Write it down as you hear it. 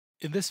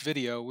In this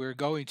video, we're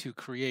going to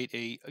create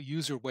a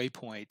user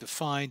waypoint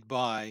defined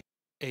by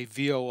a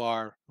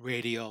VOR,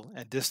 radial,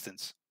 and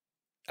distance.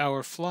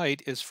 Our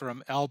flight is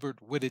from Albert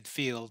Whitted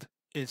Field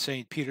in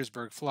St.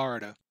 Petersburg,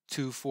 Florida,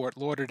 to Fort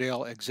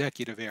Lauderdale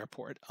Executive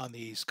Airport on the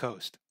East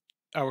Coast.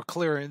 Our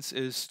clearance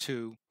is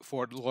to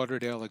Fort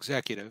Lauderdale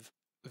Executive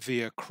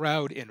via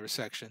Crowd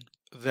intersection,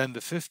 then the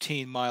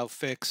 15-mile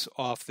fix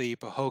off the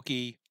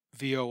Pahokee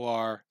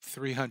VOR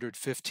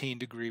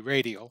 315-degree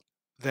radial,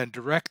 then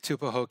direct to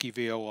Pahokee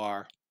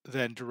VOR,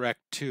 then direct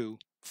to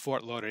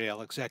Fort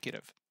Lauderdale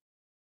Executive.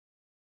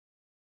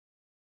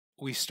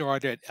 We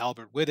start at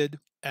Albert Whitted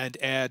and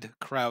add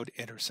Crowd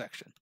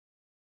intersection.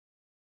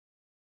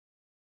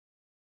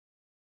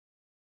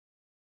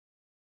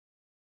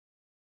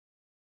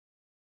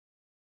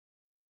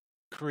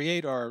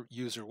 Create our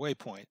user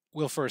waypoint.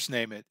 We'll first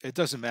name it. It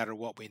doesn't matter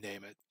what we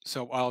name it,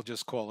 so I'll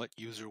just call it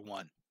user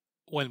 1.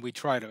 When we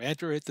try to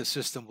enter it, the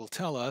system will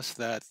tell us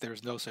that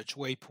there's no such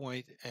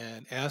waypoint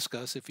and ask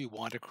us if we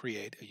want to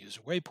create a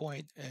user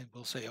waypoint, and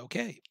we'll say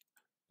OK.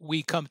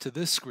 We come to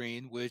this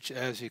screen, which,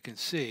 as you can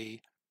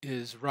see,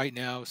 is right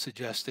now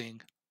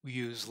suggesting we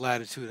use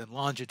latitude and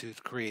longitude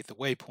to create the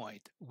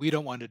waypoint. We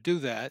don't want to do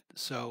that,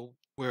 so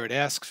where it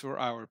asks for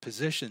our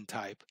position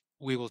type,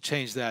 we will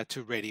change that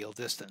to radial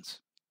distance.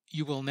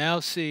 You will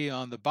now see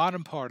on the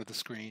bottom part of the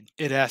screen,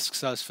 it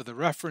asks us for the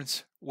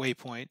reference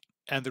waypoint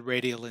and the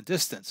radial and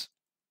distance.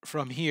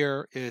 From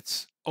here,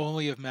 it's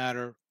only a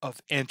matter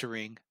of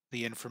entering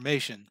the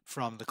information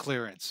from the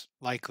clearance,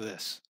 like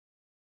this.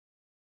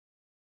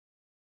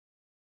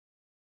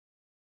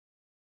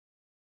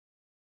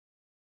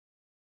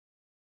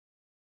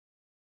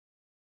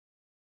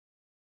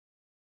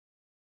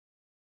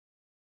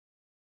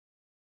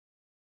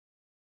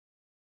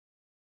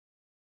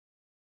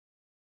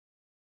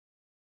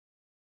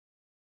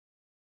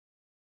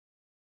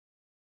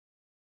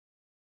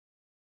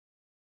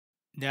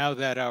 Now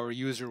that our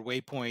user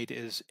waypoint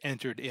is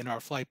entered in our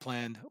flight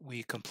plan,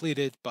 we complete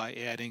it by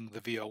adding the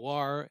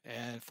VOR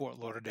and Fort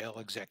Lauderdale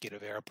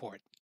Executive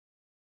Airport.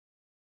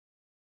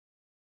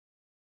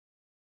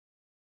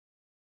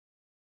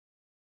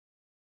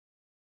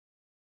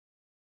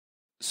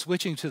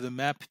 Switching to the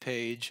map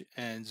page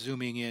and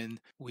zooming in,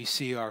 we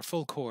see our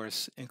full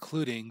course,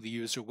 including the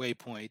user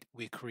waypoint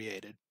we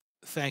created.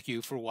 Thank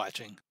you for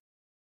watching.